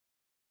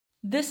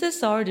This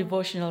is our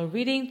devotional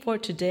reading for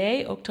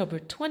today, October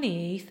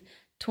 28th,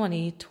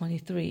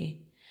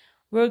 2023.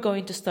 We're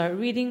going to start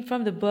reading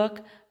from the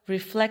book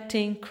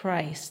Reflecting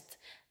Christ,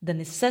 The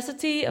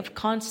Necessity of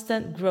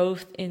Constant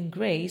Growth in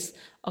Grace,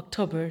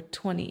 October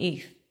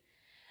 28th.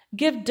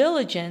 Give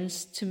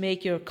diligence to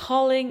make your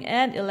calling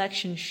and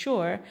election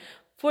sure,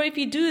 for if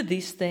you do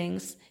these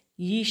things,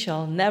 ye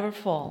shall never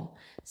fall.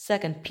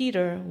 2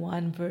 Peter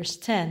 1 verse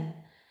 10.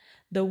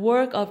 The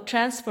work of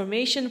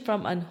transformation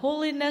from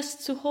unholiness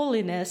to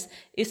holiness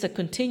is a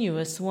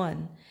continuous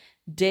one.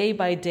 Day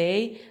by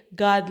day,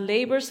 God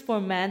labors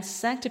for man's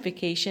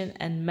sanctification,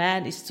 and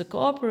man is to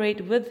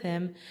cooperate with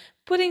him,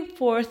 putting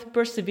forth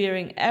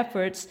persevering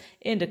efforts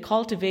in the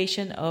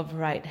cultivation of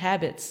right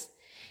habits.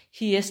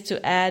 He is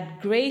to add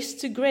grace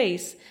to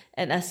grace,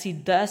 and as he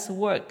thus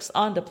works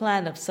on the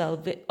plan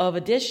of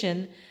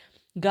addition,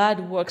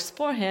 God works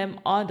for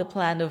him on the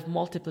plan of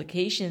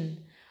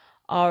multiplication.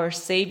 Our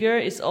Savior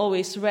is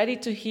always ready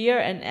to hear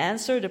and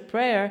answer the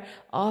prayer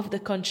of the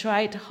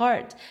contrite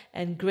heart,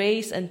 and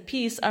grace and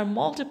peace are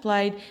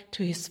multiplied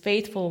to his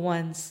faithful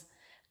ones.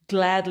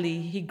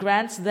 Gladly, he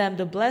grants them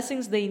the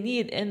blessings they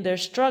need in their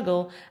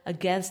struggle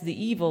against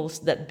the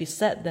evils that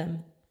beset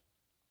them.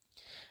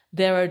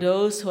 There are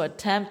those who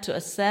attempt to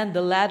ascend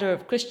the ladder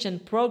of Christian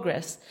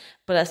progress,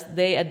 but as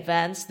they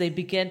advance, they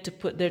begin to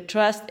put their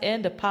trust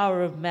in the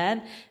power of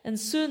man and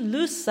soon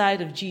lose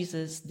sight of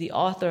Jesus, the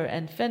author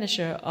and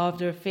finisher of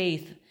their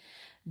faith.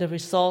 The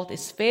result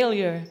is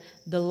failure,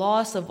 the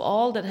loss of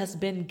all that has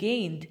been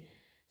gained.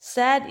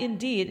 Sad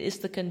indeed is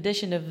the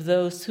condition of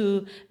those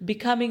who,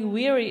 becoming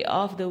weary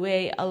of the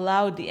way,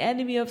 allowed the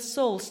enemy of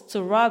souls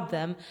to rob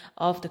them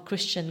of the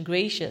Christian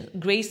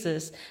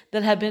graces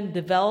that have been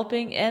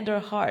developing in their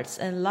hearts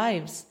and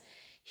lives.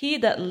 He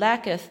that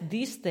lacketh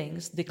these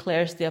things,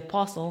 declares the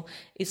apostle,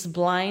 is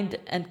blind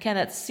and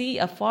cannot see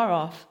afar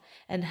off,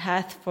 and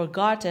hath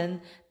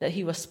forgotten that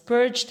he was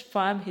purged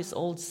from his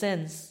old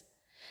sins.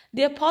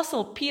 The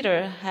apostle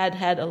Peter had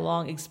had a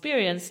long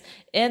experience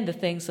in the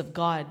things of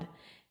God.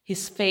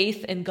 His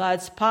faith in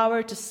God's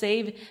power to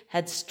save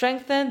had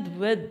strengthened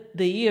with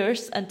the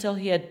years until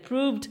he had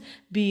proved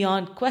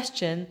beyond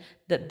question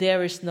that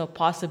there is no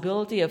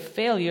possibility of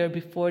failure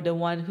before the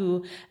one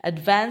who,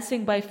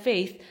 advancing by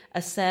faith,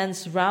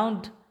 ascends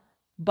round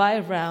by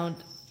round,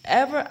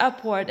 ever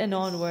upward and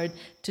onward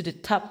to the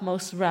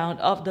topmost round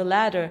of the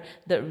ladder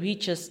that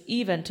reaches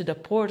even to the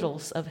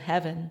portals of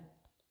heaven.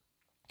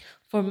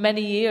 For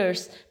many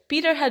years,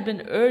 Peter had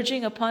been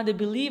urging upon the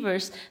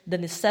believers the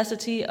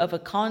necessity of a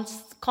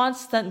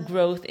constant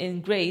growth in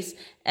grace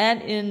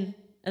and in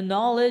a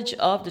knowledge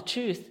of the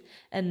truth.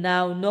 And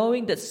now,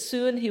 knowing that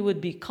soon he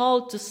would be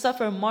called to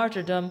suffer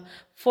martyrdom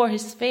for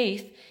his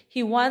faith,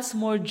 he once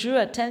more drew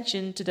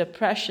attention to the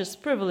precious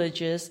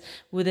privileges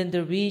within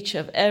the reach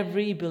of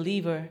every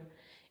believer.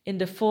 In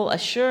the full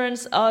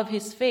assurance of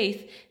his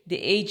faith,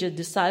 the aged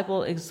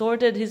disciple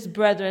exhorted his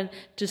brethren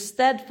to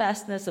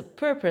steadfastness of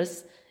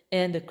purpose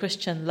in the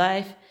Christian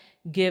life.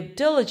 Give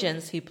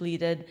diligence, he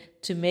pleaded,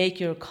 to make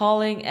your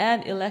calling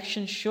and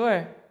election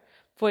sure.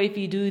 For if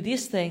ye do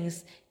these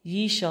things,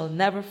 ye shall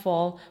never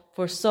fall,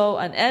 for so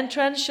an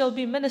entrance shall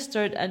be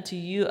ministered unto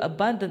you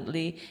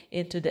abundantly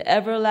into the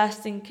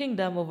everlasting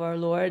kingdom of our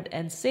Lord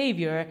and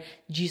Savior,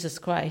 Jesus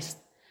Christ.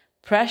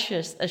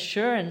 Precious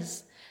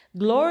assurance!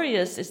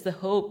 Glorious is the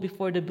hope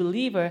before the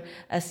believer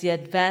as he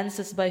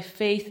advances by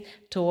faith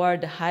toward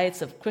the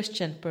heights of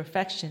Christian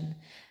perfection.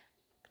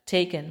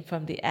 Taken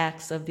from the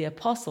Acts of the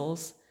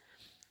Apostles,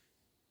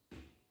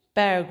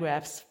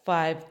 paragraphs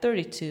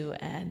 532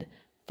 and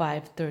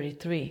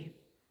 533.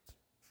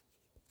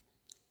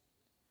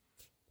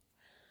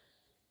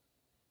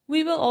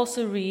 We will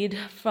also read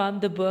from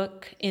the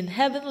book In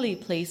Heavenly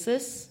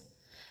Places,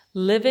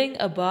 Living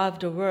Above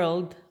the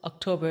World,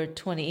 October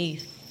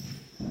 28th.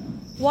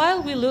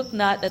 While we look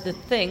not at the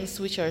things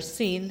which are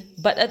seen,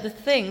 but at the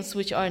things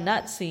which are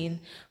not seen,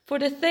 for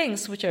the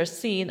things which are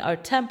seen are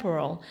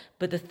temporal,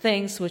 but the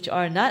things which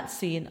are not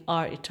seen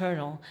are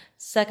eternal.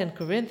 2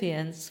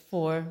 Corinthians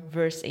 4,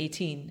 verse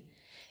 18.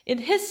 In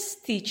his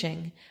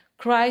teaching,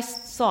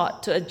 Christ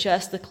sought to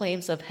adjust the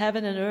claims of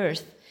heaven and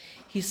earth.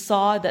 He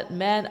saw that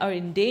men are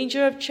in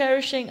danger of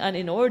cherishing an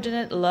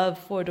inordinate love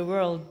for the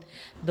world.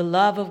 The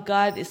love of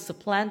God is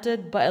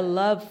supplanted by a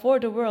love for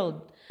the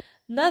world.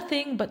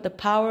 Nothing but the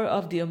power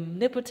of the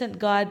omnipotent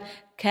God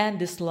can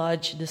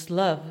dislodge this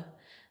love.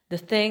 The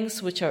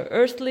things which are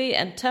earthly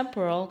and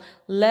temporal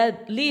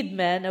lead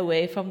men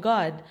away from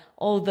God,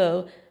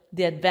 although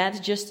the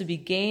advantages to be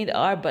gained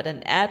are but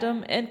an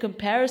atom in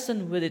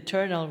comparison with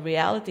eternal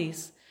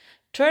realities.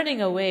 Turning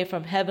away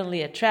from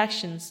heavenly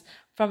attractions,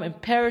 from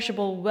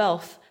imperishable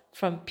wealth,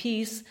 from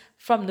peace,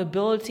 from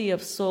nobility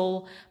of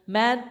soul,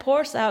 man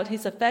pours out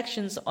his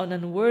affections on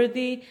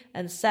unworthy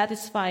and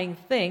satisfying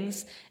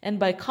things, and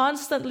by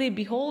constantly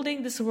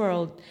beholding this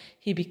world,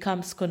 he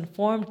becomes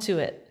conformed to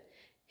it.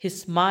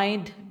 His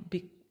mind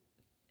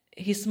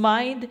His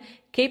mind,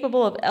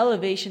 capable of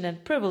elevation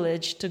and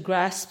privilege to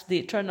grasp the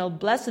eternal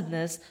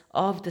blessedness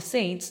of the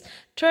saints,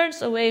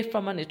 turns away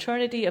from an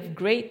eternity of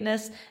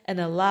greatness and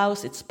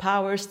allows its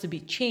powers to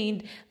be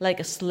chained like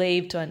a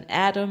slave to an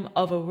atom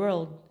of a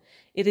world.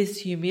 It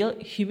is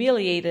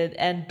humiliated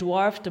and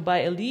dwarfed by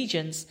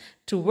allegiance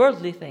to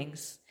worldly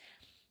things.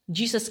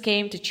 Jesus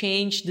came to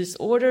change this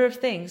order of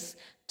things,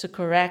 to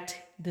correct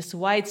this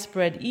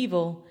widespread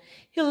evil.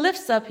 He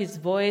lifts up his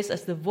voice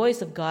as the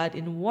voice of God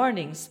in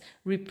warnings,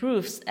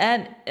 reproofs,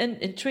 and in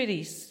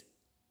entreaties.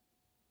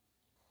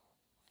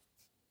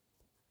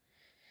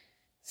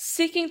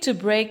 Seeking to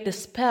break the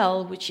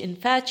spell which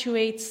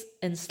infatuates,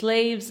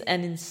 enslaves,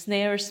 and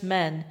ensnares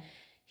men,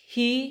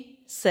 he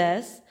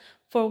says,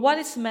 "For what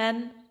is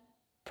man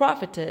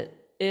profited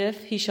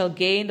if he shall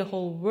gain the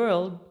whole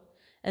world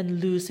and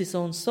lose his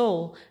own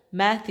soul?"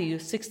 Matthew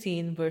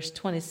 16, verse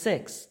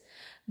 26.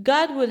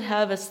 God would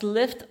have us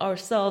lift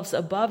ourselves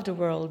above the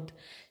world.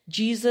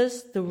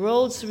 Jesus, the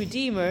world's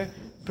Redeemer,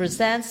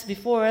 presents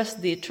before us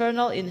the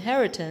eternal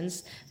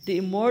inheritance, the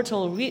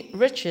immortal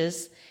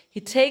riches. He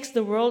takes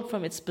the world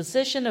from its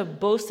position of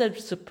boasted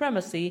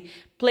supremacy,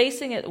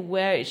 placing it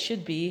where it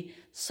should be,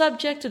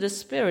 subject to the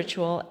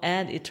spiritual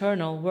and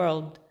eternal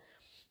world.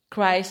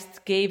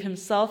 Christ gave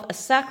himself a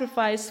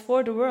sacrifice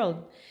for the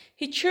world.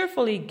 He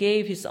cheerfully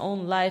gave his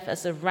own life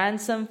as a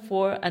ransom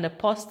for an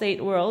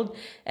apostate world,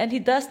 and he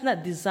does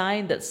not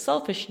design that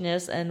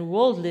selfishness and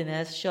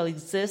worldliness shall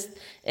exist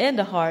in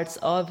the hearts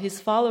of his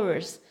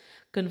followers.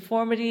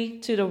 Conformity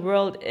to the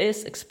world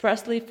is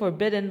expressly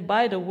forbidden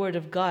by the word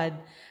of God.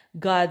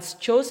 God's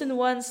chosen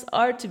ones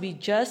are to be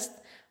just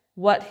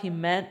what he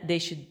meant they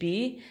should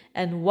be,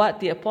 and what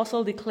the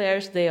apostle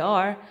declares they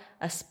are,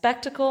 a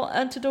spectacle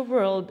unto the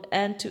world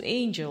and to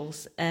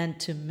angels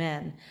and to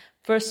men.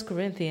 1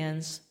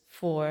 Corinthians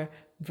 4,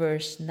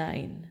 verse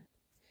 9.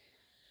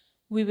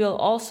 We will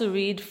also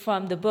read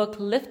from the book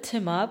Lift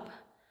Him Up,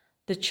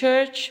 The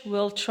Church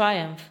Will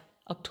Triumph,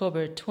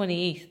 October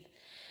 28th.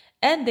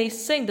 And they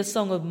sing the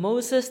song of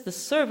Moses, the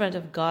servant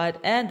of God,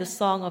 and the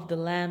song of the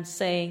Lamb,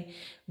 saying,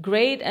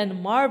 "Great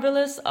and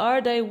marvelous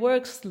are thy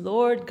works,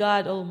 Lord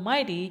God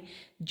Almighty.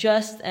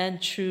 Just and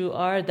true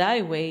are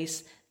thy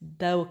ways,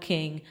 thou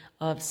King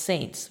of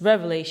saints."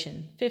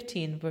 Revelation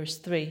 15, verse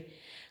 3.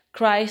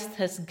 Christ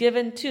has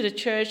given to the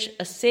church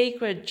a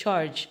sacred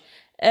charge.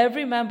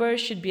 Every member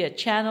should be a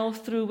channel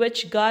through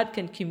which God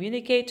can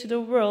communicate to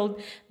the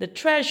world the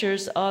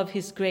treasures of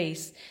his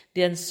grace,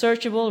 the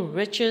unsearchable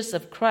riches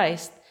of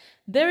Christ.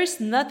 There is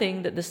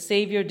nothing that the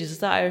Savior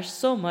desires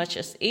so much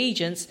as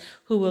agents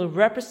who will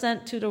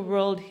represent to the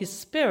world his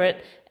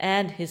spirit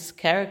and his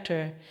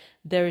character.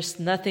 There is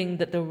nothing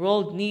that the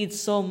world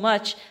needs so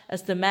much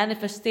as the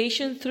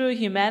manifestation through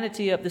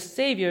humanity of the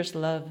Savior's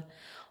love.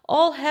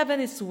 All heaven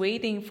is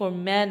waiting for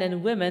men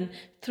and women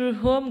through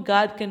whom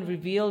God can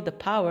reveal the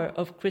power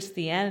of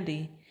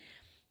Christianity.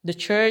 The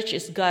church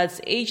is God's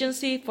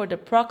agency for the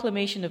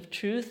proclamation of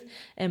truth,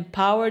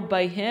 empowered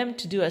by him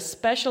to do a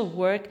special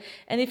work,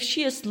 and if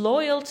she is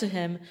loyal to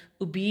him,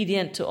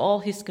 obedient to all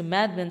his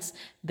commandments,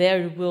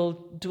 there will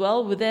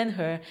dwell within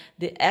her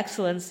the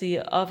excellency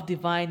of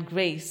divine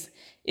grace.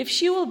 If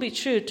she will be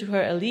true to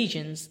her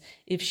allegiance,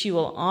 if she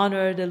will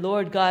honor the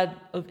Lord God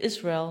of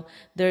Israel,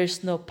 there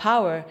is no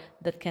power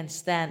that can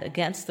stand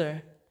against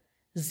her.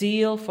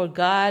 Zeal for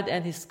God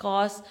and his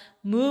cause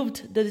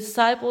moved the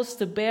disciples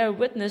to bear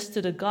witness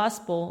to the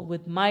gospel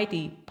with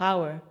mighty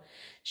power.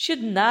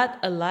 Should not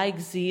a like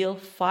zeal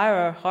fire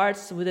our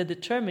hearts with a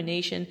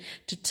determination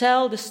to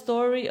tell the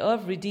story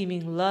of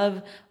redeeming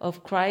love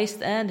of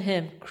Christ and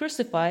him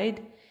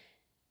crucified?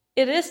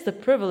 It is the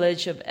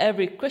privilege of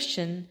every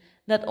Christian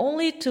not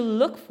only to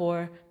look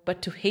for,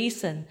 but to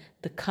hasten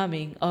the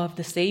coming of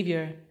the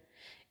Savior.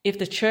 If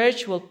the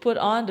church will put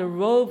on the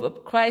robe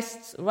of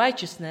Christ's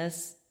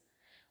righteousness,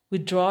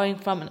 withdrawing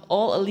from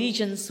all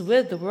allegiance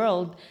with the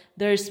world,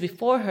 there is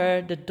before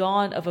her the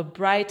dawn of a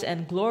bright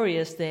and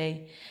glorious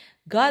day.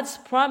 God's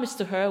promise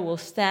to her will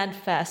stand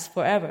fast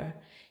forever.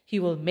 He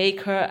will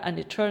make her an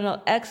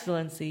eternal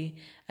excellency,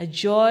 a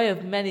joy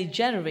of many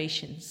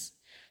generations.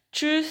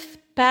 Truth,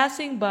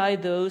 passing by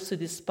those who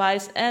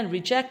despise and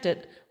reject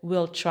it,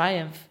 will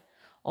triumph.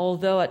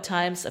 Although at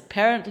times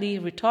apparently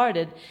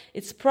retarded,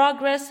 its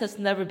progress has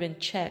never been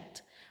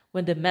checked.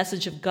 When the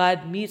message of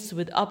God meets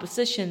with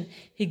opposition,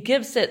 he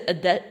gives it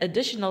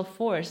additional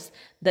force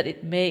that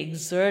it may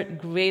exert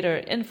greater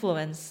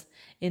influence.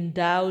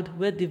 Endowed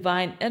with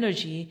divine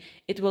energy,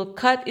 it will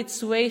cut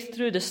its way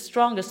through the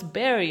strongest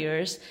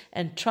barriers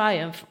and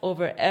triumph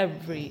over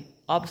every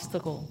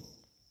obstacle.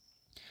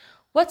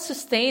 What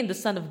sustained the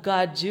Son of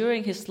God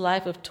during his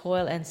life of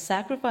toil and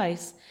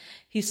sacrifice?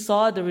 He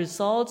saw the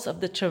results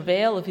of the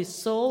travail of his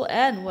soul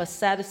and was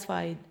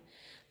satisfied.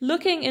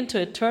 Looking into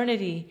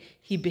eternity,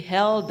 he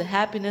beheld the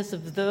happiness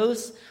of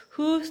those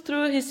who,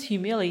 through his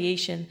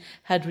humiliation,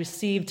 had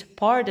received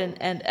pardon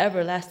and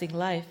everlasting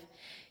life.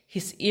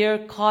 His ear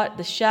caught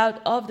the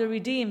shout of the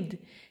redeemed.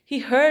 He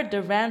heard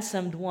the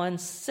ransomed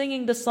ones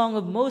singing the song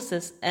of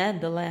Moses and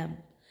the Lamb.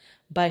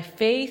 By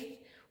faith,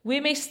 we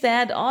may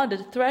stand on the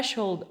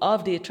threshold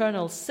of the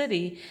eternal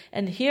city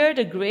and hear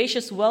the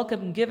gracious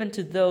welcome given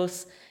to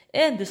those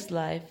in this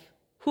life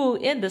who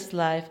in this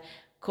life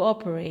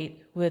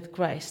cooperate with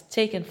Christ,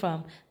 taken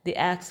from the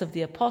Acts of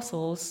the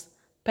Apostles,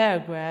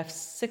 paragraphs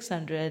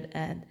 600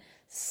 and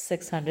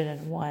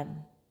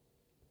 601.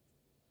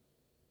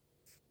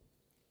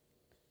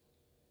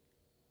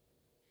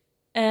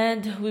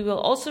 And we will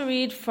also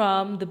read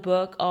from the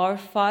book Our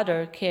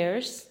Father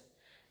Cares,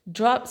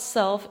 Drop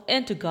Self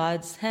into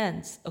God's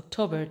Hands,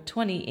 October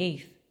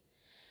 28th.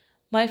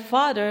 My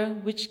Father,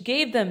 which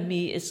gave them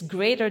me, is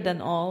greater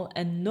than all,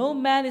 and no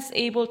man is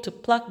able to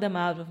pluck them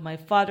out of my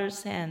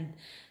Father's hand.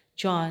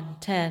 John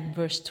 10,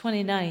 verse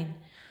 29.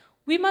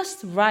 We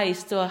must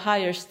rise to a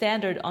higher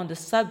standard on the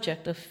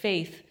subject of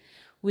faith.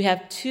 We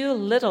have too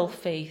little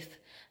faith.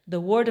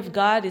 The Word of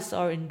God is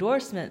our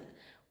endorsement.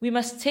 We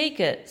must take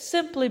it,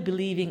 simply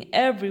believing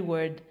every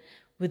word.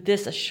 With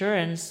this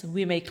assurance,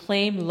 we may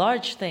claim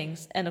large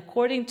things, and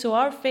according to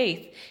our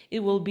faith, it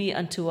will be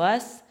unto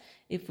us.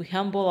 If we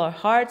humble our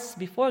hearts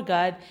before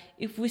God,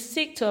 if we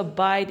seek to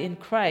abide in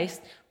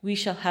Christ, we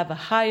shall have a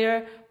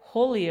higher,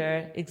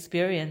 holier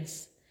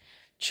experience.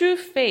 True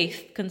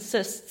faith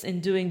consists in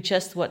doing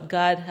just what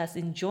God has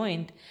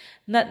enjoined,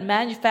 not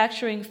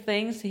manufacturing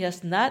things He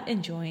has not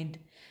enjoined.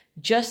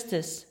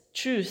 Justice,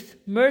 truth,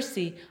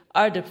 mercy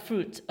are the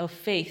fruit of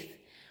faith.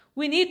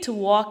 We need to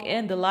walk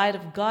in the light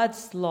of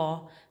God's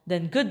law.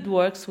 Then good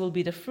works will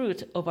be the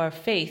fruit of our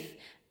faith,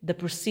 the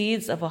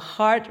proceeds of a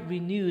heart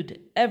renewed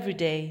every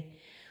day.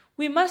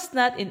 We must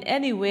not in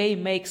any way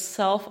make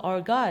self our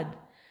God.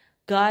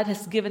 God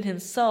has given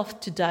Himself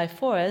to die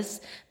for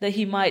us, that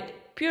He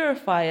might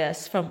purify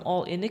us from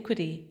all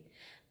iniquity.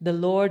 The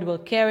Lord will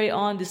carry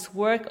on this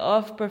work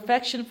of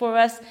perfection for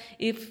us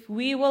if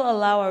we will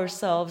allow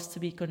ourselves to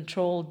be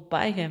controlled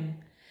by Him.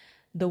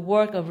 The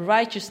work of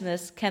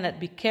righteousness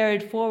cannot be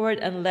carried forward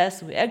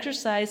unless we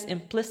exercise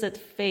implicit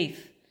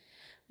faith.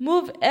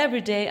 Move every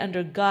day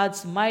under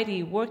God's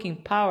mighty working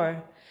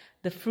power.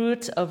 The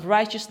fruit of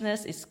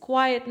righteousness is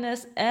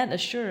quietness and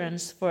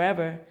assurance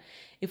forever.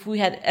 If we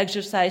had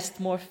exercised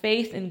more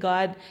faith in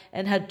God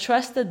and had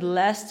trusted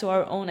less to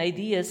our own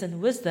ideas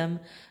and wisdom,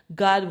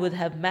 God would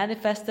have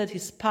manifested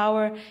His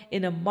power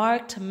in a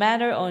marked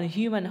manner on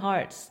human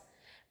hearts.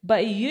 By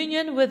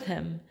union with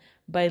Him,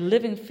 by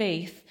living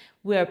faith,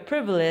 we are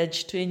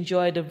privileged to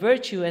enjoy the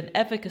virtue and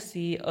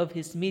efficacy of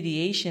His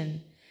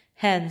mediation.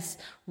 Hence,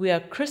 we are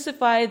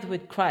crucified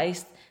with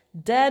Christ,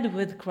 dead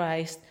with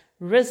Christ,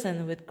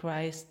 risen with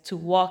Christ, to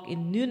walk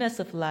in newness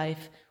of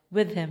life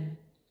with Him.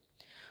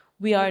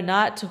 We are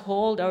not to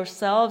hold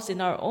ourselves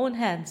in our own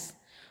hands.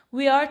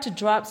 We are to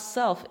drop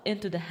self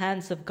into the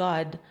hands of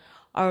God.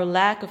 Our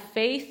lack of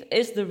faith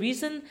is the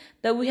reason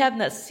that we have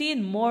not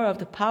seen more of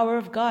the power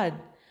of God.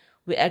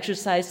 We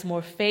exercise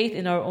more faith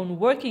in our own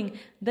working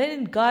than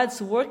in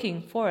God's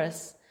working for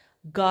us.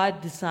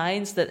 God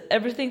designs that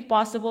everything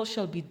possible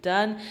shall be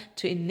done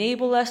to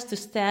enable us to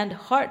stand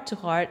heart to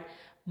heart,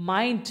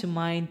 mind to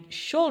mind,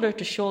 shoulder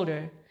to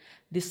shoulder.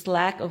 This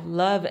lack of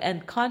love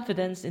and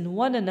confidence in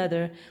one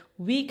another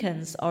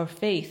weakens our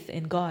faith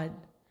in God.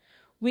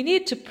 We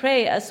need to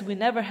pray as we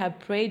never have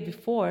prayed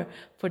before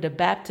for the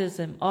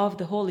baptism of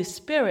the Holy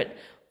Spirit,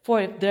 for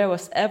if there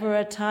was ever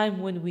a time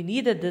when we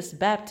needed this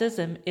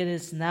baptism, it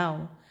is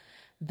now.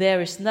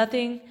 There is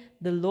nothing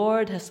the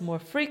Lord has more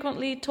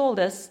frequently told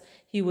us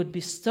He would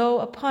bestow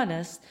upon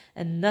us,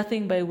 and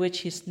nothing by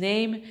which His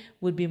name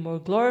would be more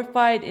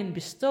glorified in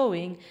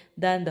bestowing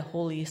than the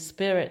Holy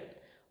Spirit.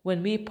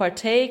 When we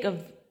partake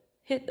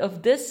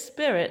of this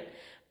Spirit,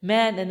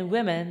 men and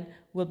women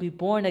will be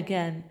born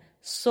again.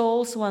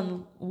 Souls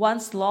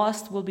once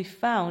lost will be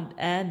found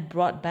and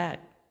brought back.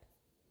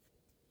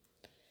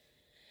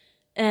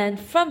 And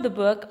from the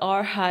book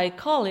Our High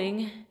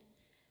Calling,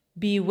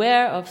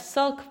 Beware of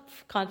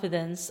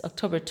Self-Confidence,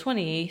 October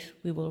 28th,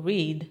 we will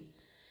read,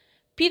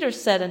 Peter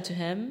said unto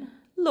Him,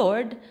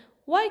 Lord,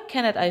 why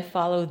cannot I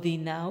follow Thee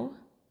now?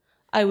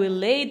 I will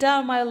lay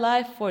down my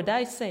life for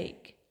Thy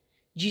sake.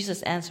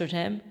 Jesus answered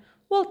him,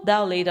 Wilt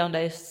thou lay down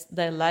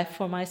thy life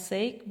for my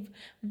sake?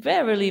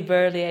 Verily,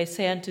 verily, I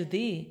say unto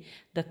thee,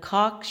 the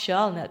cock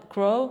shall not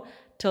crow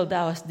till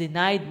thou hast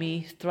denied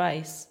me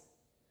thrice.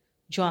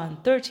 John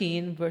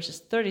 13, verses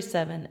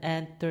 37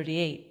 and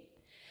 38.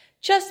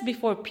 Just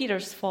before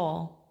Peter's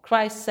fall,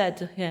 Christ said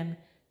to him,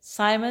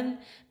 Simon,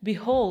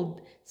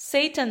 behold,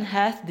 Satan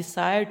hath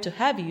desired to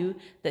have you,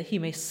 that he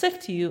may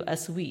sift you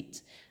as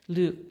wheat.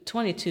 Luke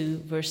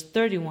 22, verse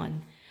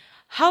 31.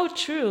 How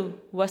true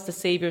was the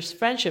Savior's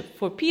friendship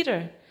for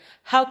Peter!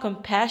 How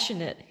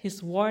compassionate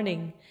His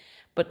warning!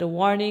 But the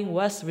warning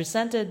was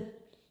resented.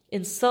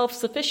 In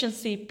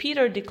self-sufficiency,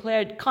 Peter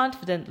declared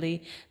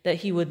confidently that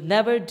he would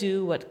never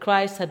do what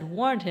Christ had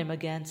warned him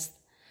against.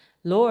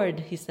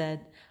 Lord, he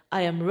said,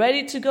 I am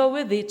ready to go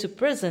with Thee to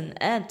prison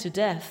and to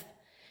death.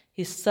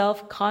 His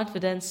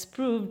self-confidence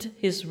proved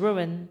his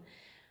ruin.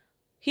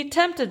 He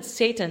tempted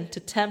Satan to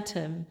tempt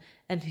him,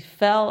 and he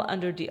fell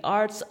under the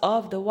arts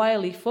of the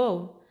wily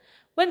foe.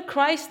 When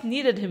Christ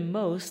needed him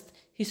most,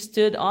 he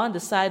stood on the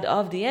side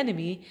of the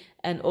enemy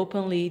and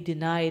openly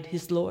denied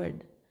his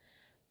Lord.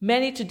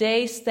 Many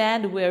today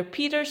stand where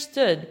Peter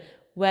stood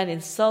when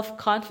in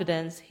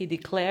self-confidence he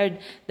declared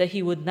that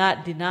he would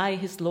not deny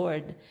his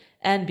Lord,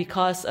 and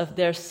because of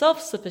their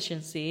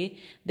self-sufficiency,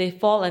 they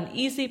fall an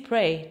easy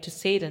prey to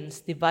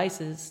Satan's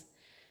devices.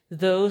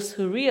 Those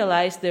who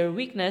realize their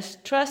weakness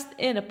trust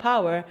in a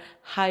power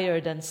higher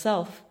than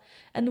self,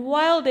 and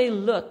while they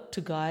look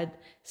to God,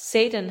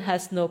 Satan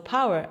has no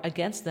power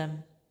against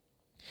them.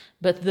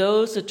 But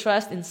those who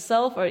trust in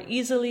self are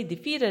easily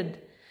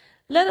defeated.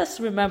 Let us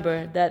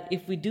remember that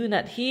if we do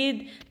not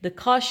heed the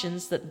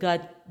cautions that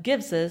God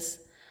gives us,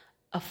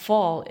 a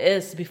fall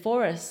is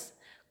before us.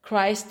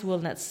 Christ will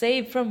not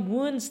save from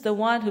wounds the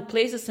one who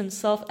places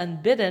himself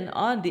unbidden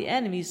on the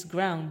enemy's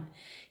ground.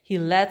 He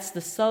lets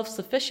the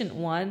self-sufficient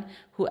one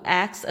who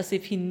acts as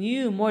if he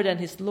knew more than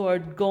his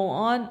Lord go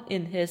on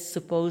in his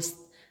supposed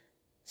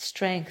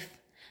strength.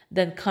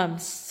 Then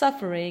comes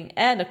suffering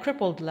and a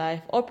crippled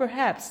life, or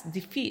perhaps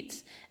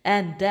defeat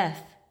and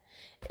death.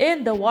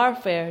 In the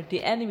warfare,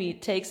 the enemy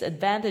takes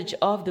advantage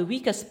of the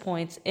weakest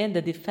points in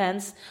the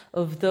defense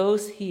of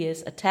those he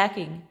is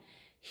attacking.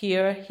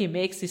 Here he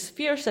makes his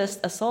fiercest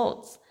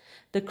assaults.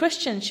 The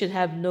Christian should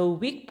have no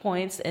weak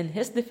points in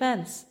his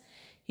defense.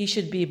 He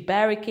should be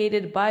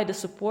barricaded by the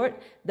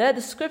support that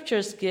the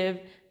Scriptures give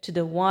to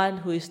the one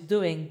who is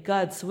doing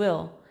God's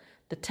will.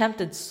 The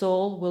tempted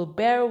soul will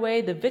bear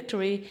away the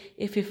victory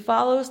if he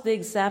follows the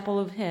example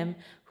of him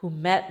who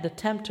met the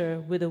tempter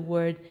with the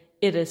word,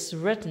 "It is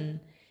written."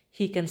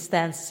 He can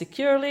stand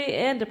securely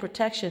in the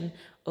protection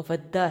of a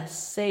 "Thus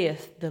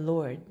saith the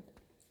Lord."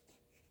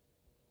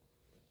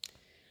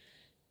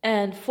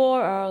 And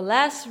for our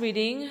last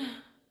reading,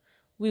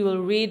 we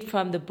will read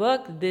from the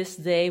book This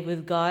Day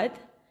with God,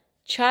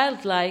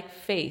 Childlike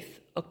Faith,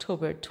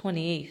 October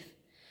 28th.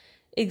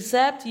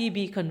 Except ye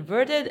be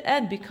converted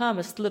and become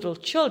as little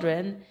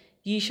children,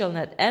 ye shall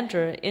not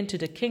enter into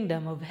the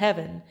kingdom of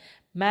heaven.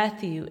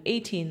 Matthew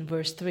 18,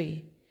 verse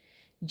 3.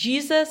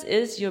 Jesus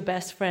is your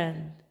best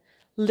friend.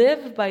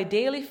 Live by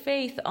daily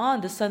faith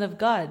on the Son of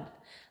God.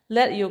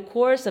 Let your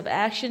course of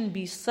action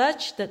be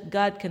such that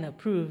God can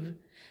approve.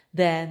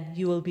 Then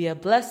you will be a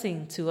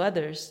blessing to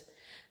others.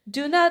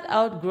 Do not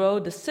outgrow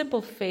the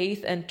simple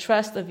faith and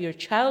trust of your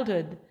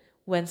childhood.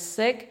 When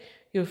sick,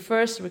 your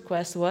first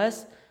request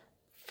was,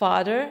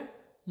 "Father,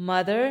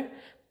 Mother,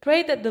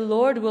 pray that the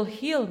Lord will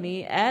heal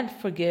me and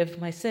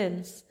forgive my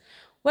sins."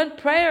 When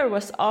prayer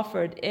was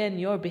offered in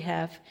your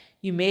behalf,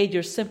 you made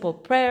your simple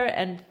prayer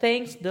and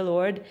thanked the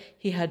Lord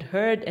he had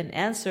heard and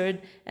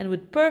answered, and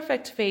with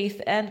perfect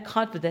faith and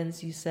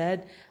confidence you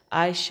said,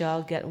 "I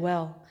shall get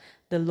well.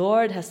 The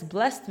Lord has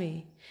blessed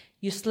me."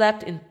 You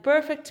slept in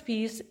perfect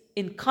peace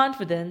in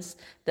confidence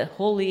that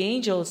holy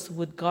angels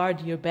would guard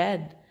your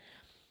bed.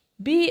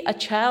 Be a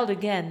child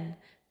again.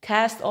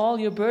 Cast all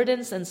your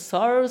burdens and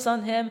sorrows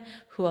on him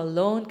who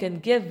alone can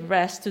give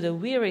rest to the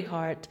weary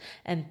heart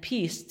and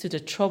peace to the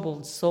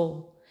troubled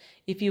soul.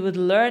 If you would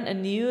learn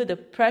anew the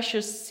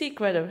precious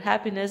secret of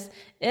happiness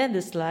in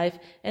this life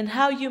and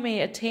how you may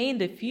attain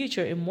the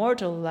future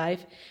immortal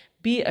life,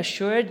 be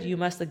assured you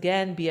must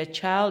again be a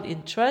child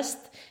in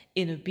trust,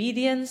 in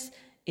obedience,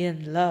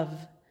 in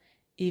love.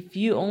 If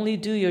you only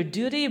do your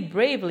duty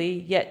bravely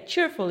yet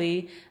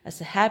cheerfully as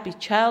a happy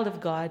child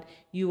of God,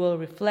 you will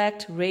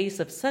reflect rays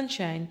of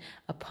sunshine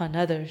upon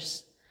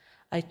others.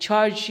 I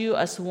charge you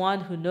as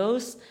one who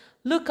knows,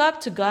 look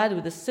up to God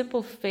with the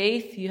simple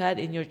faith you had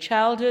in your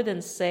childhood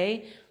and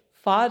say,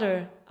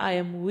 "Father, I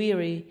am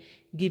weary,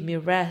 give me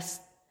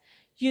rest.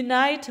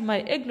 Unite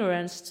my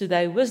ignorance to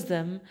thy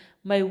wisdom,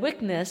 my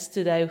weakness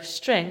to thy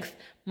strength,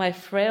 my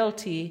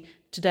frailty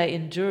to thy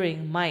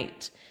enduring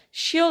might.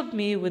 Shield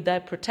me with thy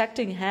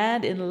protecting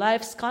hand in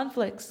life's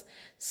conflicts.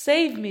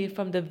 Save me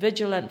from the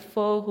vigilant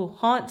foe who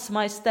haunts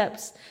my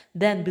steps.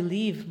 Then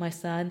believe, my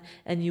son,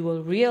 and you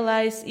will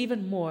realize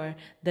even more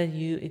than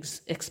you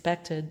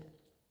expected.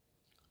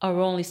 Our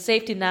only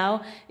safety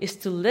now is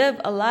to live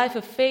a life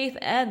of faith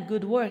and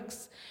good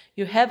works.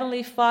 Your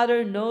heavenly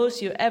Father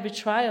knows your every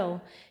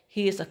trial.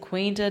 He is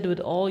acquainted with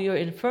all your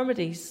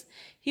infirmities.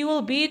 He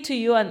will be to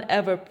you an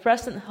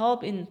ever-present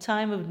help in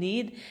time of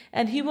need,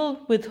 and he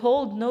will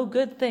withhold no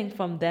good thing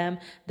from them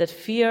that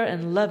fear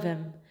and love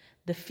him.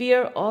 The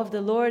fear of the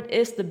Lord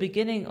is the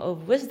beginning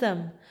of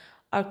wisdom.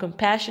 Our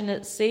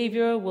compassionate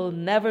Savior will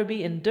never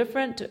be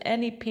indifferent to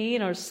any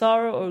pain or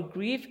sorrow or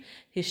grief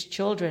his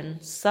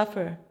children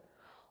suffer.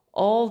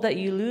 All that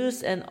you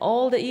lose and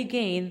all that you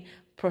gain,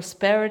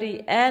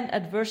 prosperity and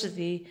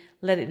adversity,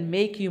 let it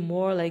make you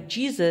more like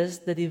Jesus,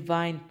 the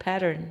divine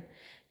pattern.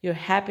 Your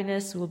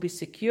happiness will be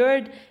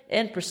secured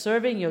in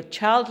preserving your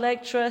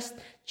childlike trust,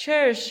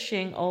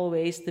 cherishing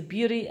always the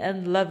beauty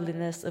and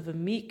loveliness of a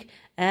meek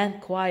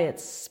and quiet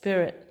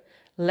spirit.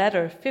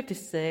 Letter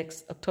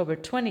 56, October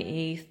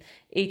 28,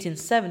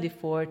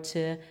 1874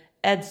 to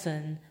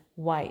Edson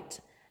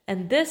White.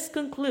 And this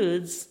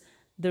concludes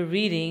the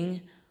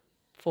reading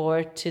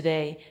for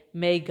today.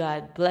 May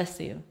God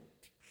bless you.